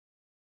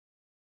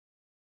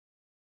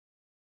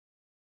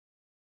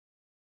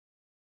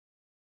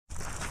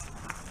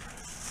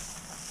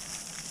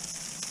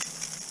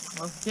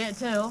well, if you can't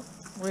tell,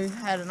 we've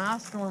had an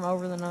ice storm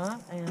over the night,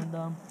 and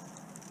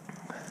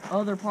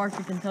other parts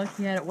of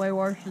Kentucky had it way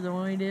worse than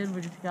we did.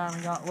 We just kind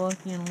of got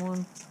lucky in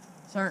one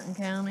certain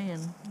county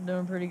and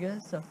doing pretty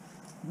good. So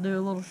do a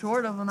little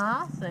short of an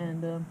ice,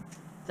 and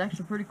it's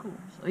actually pretty cool.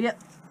 So yep.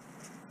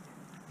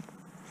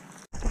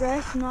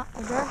 Grass is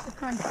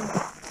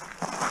crunchy.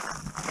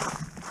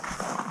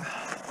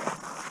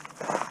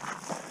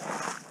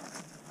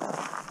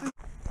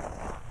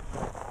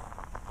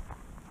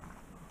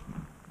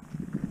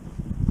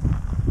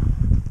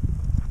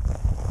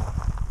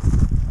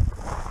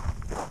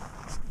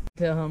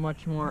 Tell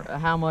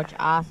how much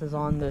ice is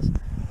on this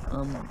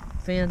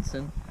fence,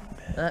 and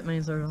that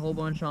means there's a whole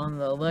bunch on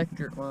the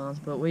electric lines,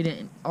 but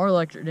our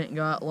electric didn't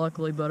go out,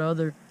 luckily, but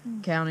other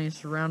counties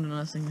surrounding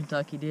us in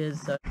Kentucky did.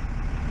 So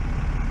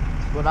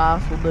that's what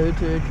ice will do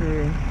to a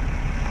tree.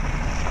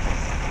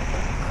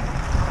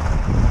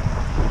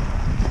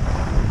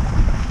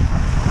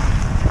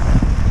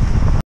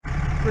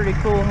 Pretty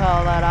cool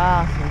how that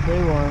ice will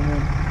do on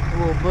them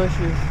little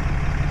bushes.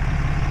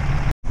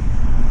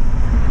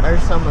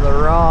 There's some of the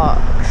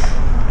rocks.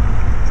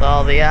 It's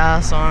all the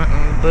ice on it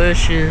and the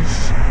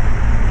bushes.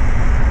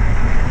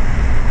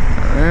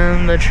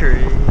 And the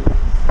trees.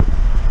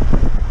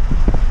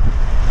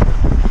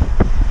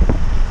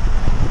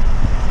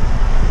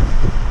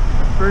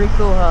 Pretty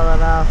cool how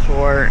that ice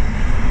works.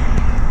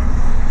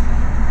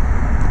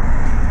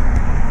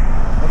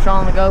 Which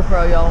on the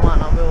GoPro y'all might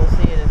not be able to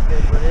see it as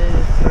good, but it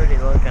is pretty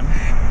looking.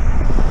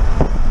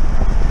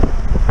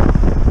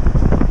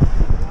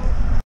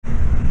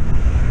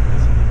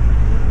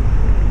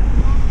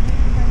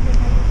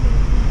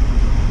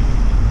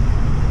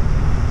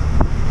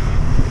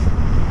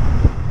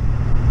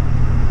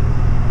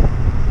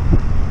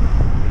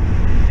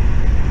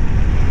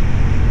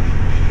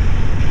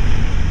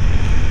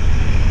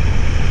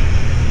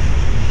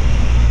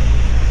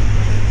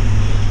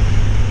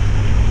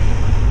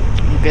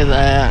 Look at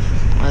that.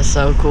 That's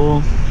so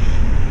cool.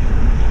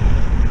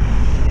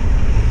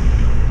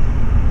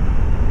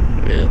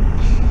 Yeah.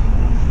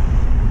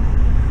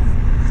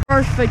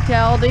 First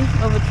fatality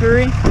of a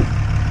tree.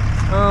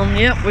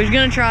 Yep, we're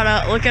gonna try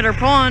to look at our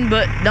pond,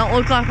 but don't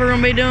look like we're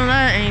gonna be doing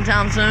that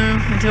anytime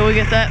soon until we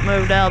get that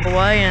moved out of the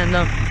way. And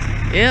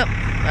yep,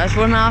 that's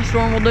what an ice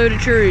storm will do to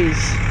trees.